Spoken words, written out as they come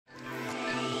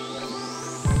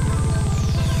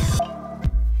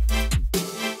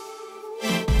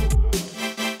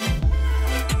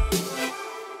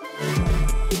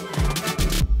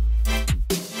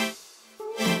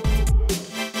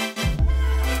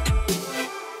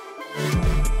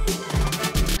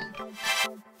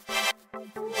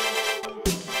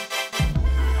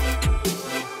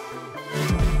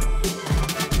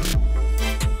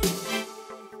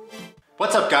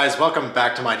guys, welcome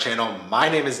back to my channel. My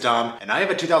name is Dom and I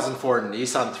have a 2004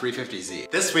 Nissan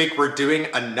 350z. This week we're doing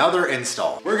another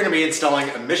install. We're gonna be installing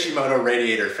a Mishimoto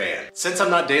radiator fan. Since I'm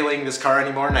not dailying this car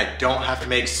anymore and I don't have to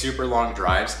make super long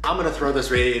drives, I'm gonna throw this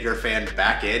radiator fan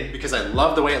back in because I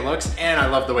love the way it looks and I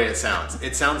love the way it sounds.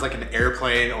 It sounds like an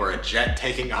airplane or a jet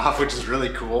taking off, which is really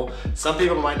cool. Some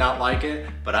people might not like it,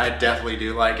 but I definitely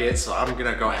do like it, so I'm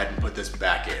gonna go ahead and put this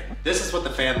back in. This is what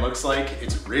the fan looks like.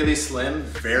 It's really slim,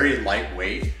 very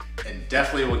lightweight, and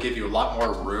definitely will give you a lot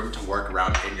more room to work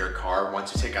around in your car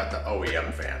once you take out the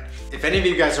OEM fan. If any of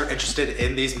you guys are interested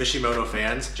in these Mishimoto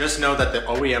fans, just know that the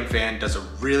OEM fan does a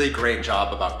really great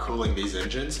job about cooling these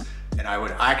engines, and I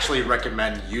would actually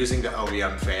recommend using the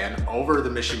OEM fan over the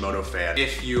Mishimoto fan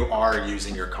if you are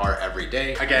using your car every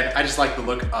day. Again, I just like the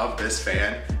look of this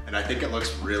fan, and I think it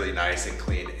looks really nice and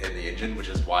clean in the engine, which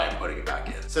is why I'm putting it back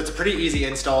in. So it's a pretty easy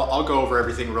install. I'll go over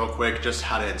everything real quick, just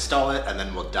how to install it, and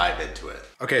then we'll dive into it.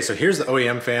 Okay, so here's the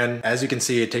OEM fan. As you can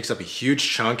see, it takes up a huge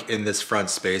chunk in this front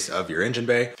space of your engine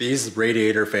bay. These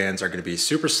radiator fans are gonna be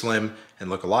super slim and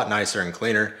look a lot nicer and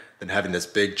cleaner than having this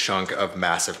big chunk of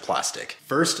massive plastic.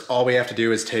 First, all we have to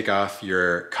do is take off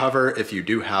your cover if you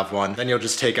do have one. Then you'll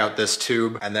just take out this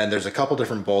tube, and then there's a couple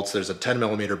different bolts. There's a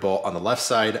 10mm bolt on the left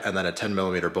side and then a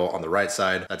 10mm bolt on the right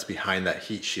side. That's behind that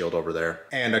heat shield over there.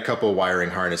 And a couple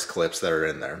wiring harness clips that are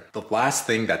in there. The last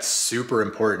thing that's super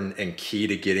important and key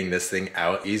to getting this thing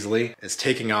out easily is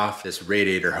taking off this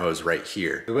radiator hose right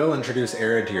here. It will introduce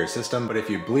air into your system, but if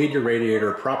you bleed your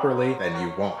radiator properly, then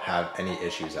you won't have any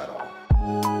issues at all.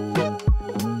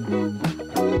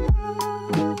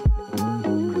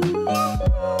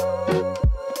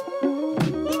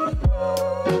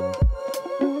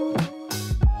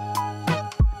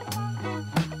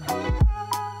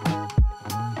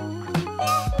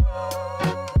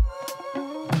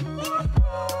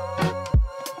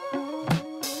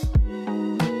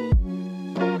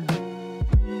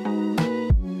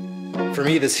 For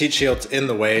me, this heat shield's in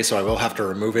the way, so I will have to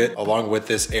remove it along with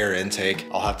this air intake.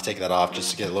 I'll have to take that off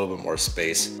just to get a little bit more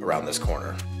space around this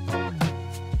corner.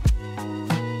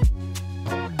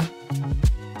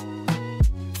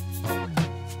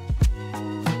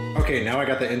 Okay, now I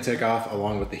got the intake off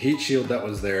along with the heat shield that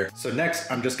was there. So next,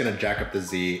 I'm just gonna jack up the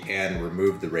Z and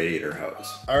remove the radiator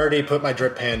hose. I already put my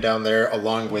drip pan down there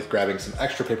along with grabbing some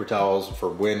extra paper towels for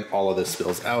when all of this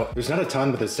spills out. There's not a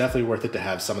ton, but it's definitely worth it to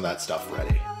have some of that stuff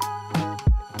ready.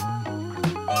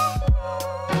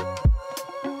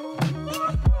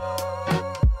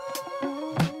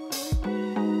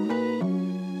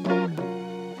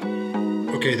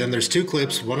 Okay, then there's two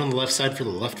clips, one on the left side for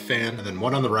the left fan, and then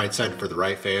one on the right side for the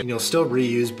right fan. And you'll still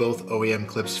reuse both OEM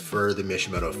clips for the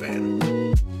Mishimoto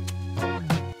fan.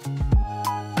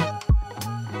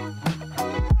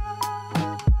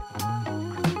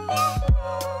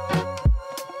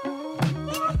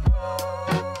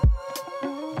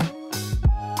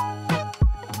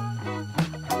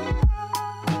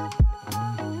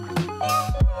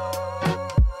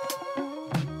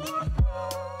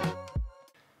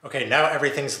 Okay, now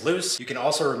everything's loose. You can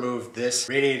also remove this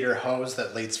radiator hose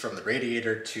that leads from the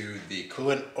radiator to the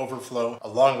coolant overflow,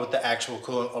 along with the actual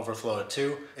coolant overflow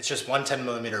too. It's just one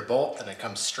 10mm bolt and it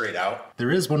comes straight out.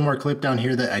 There is one more clip down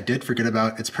here that I did forget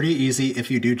about. It's pretty easy if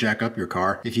you do jack up your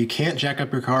car. If you can't jack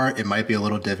up your car, it might be a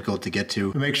little difficult to get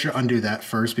to, but make sure to undo that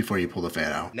first before you pull the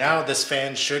fan out. Now this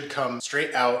fan should come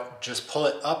straight out. Just pull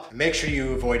it up. Make sure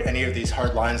you avoid any of these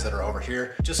hard lines that are over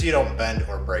here, just so you don't bend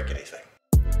or break anything.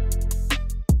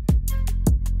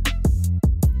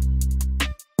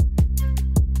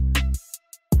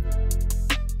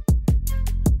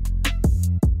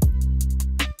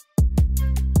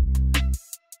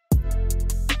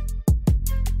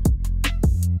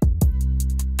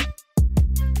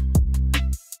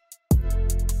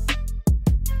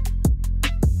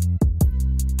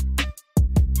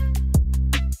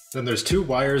 Then there's two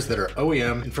wires that are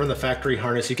OEM, and from the factory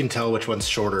harness you can tell which one's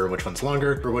shorter and which one's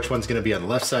longer, or which one's gonna be on the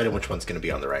left side and which one's gonna be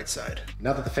on the right side.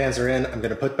 Now that the fans are in, I'm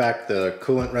gonna put back the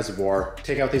coolant reservoir,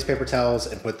 take out these paper towels,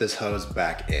 and put this hose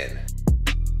back in.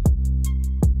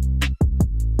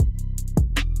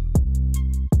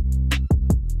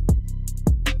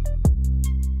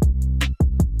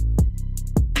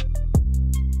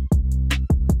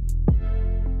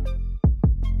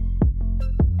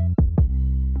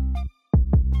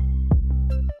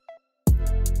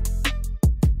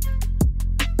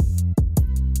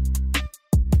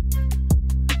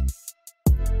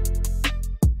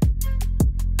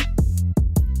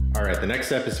 All right, the next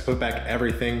step is to put back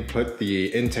everything, put the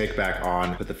intake back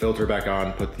on, put the filter back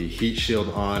on, put the heat shield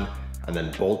on, and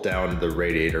then bolt down the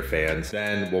radiator fans.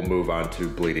 Then we'll move on to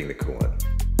bleeding the coolant.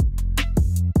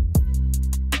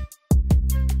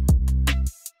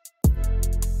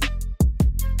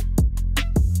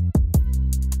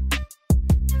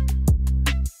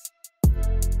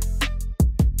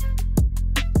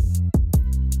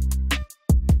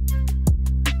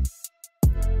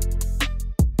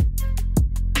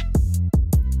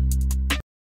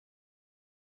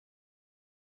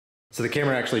 So the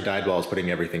camera actually died while I was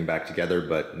putting everything back together,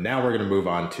 but now we're gonna move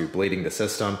on to bleeding the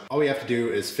system. All we have to do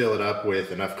is fill it up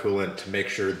with enough coolant to make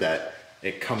sure that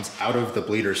it comes out of the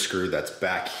bleeder screw that's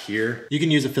back here. You can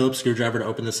use a Phillips screwdriver to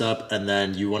open this up, and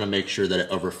then you wanna make sure that it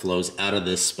overflows out of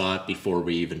this spot before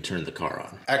we even turn the car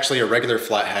on. Actually, a regular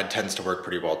flathead tends to work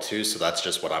pretty well too, so that's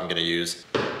just what I'm gonna use.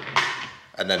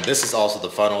 And then this is also the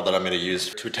funnel that I'm gonna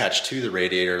use to attach to the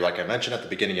radiator. Like I mentioned at the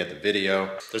beginning of the video,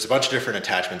 there's a bunch of different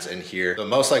attachments in here. They'll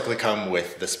most likely come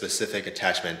with the specific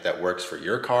attachment that works for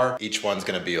your car. Each one's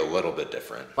gonna be a little bit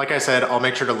different. Like I said, I'll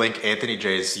make sure to link Anthony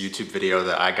J's YouTube video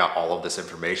that I got all of this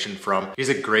information from. He's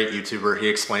a great YouTuber. He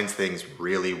explains things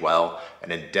really well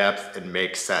and in depth and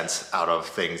makes sense out of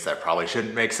things that probably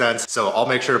shouldn't make sense. So I'll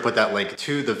make sure to put that link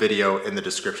to the video in the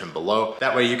description below.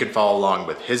 That way you can follow along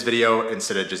with his video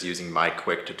instead of just using my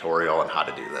quick tutorial on how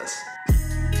to do this.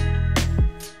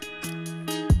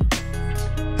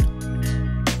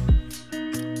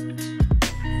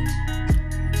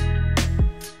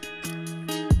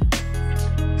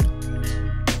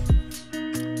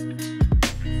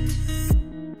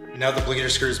 Now the bleeder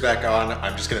screw's back on,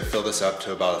 I'm just gonna fill this up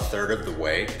to about 1/3 of the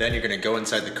way. Then you're gonna go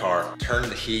inside the car, turn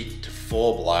the heat to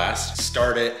full blast,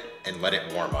 start it, and let it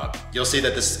warm up. You'll see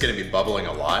that this is gonna be bubbling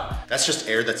a lot. That's just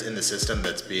air that's in the system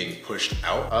that's being pushed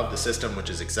out of the system, which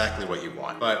is exactly what you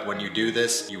want. But when you do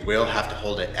this, you will have to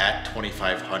hold it at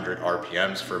 2,500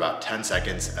 RPMs for about 10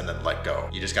 seconds and then let go.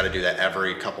 You just gotta do that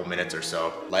every couple minutes or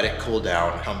so. Let it cool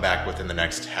down, come back within the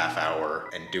next half hour,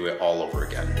 and do it all over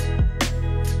again.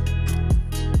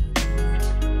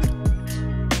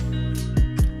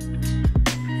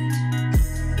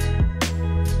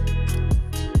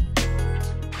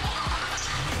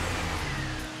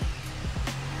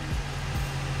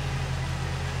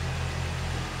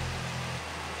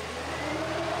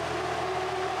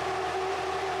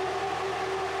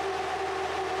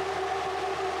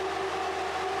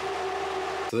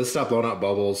 So this stopped blowing out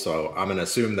bubbles, so I'm gonna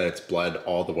assume that it's bled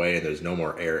all the way and there's no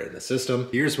more air in the system.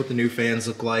 Here's what the new fans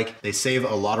look like. They save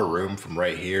a lot of room from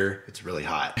right here. It's really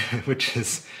hot, which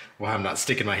is why I'm not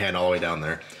sticking my hand all the way down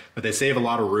there. But they save a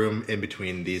lot of room in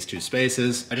between these two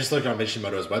spaces. I just looked on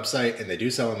Mishimoto's website and they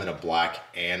do sell them in a black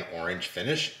and orange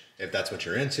finish, if that's what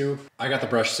you're into. I got the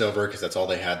brushed silver because that's all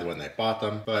they had when they bought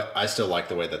them, but I still like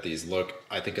the way that these look.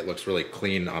 I think it looks really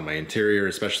clean on my interior,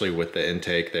 especially with the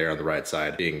intake there on the right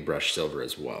side being brushed silver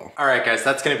as well. All right guys,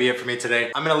 that's gonna be it for me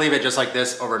today. I'm gonna leave it just like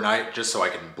this overnight just so I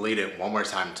can bleed it one more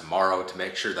time tomorrow to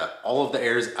make sure that all of the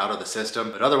air is out of the system,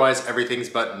 but otherwise everything's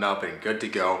buttoned up and good to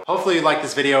go. Hopefully you liked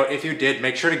this video. If you did,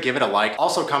 make sure to give it a like.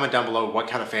 Also comment down below what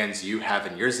kind of fans you have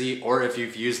in your Z or if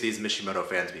you've used these Mishimoto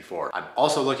fans before. I'm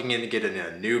also looking into getting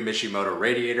a new Mishimoto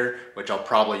radiator, which I'll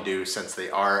probably do since they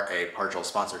are a partial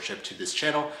sponsorship to this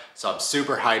channel. So I'm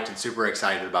super hyped and super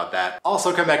excited about that.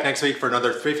 Also come back next week for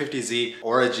another 350Z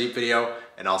or a Jeep video,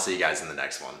 and I'll see you guys in the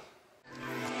next one.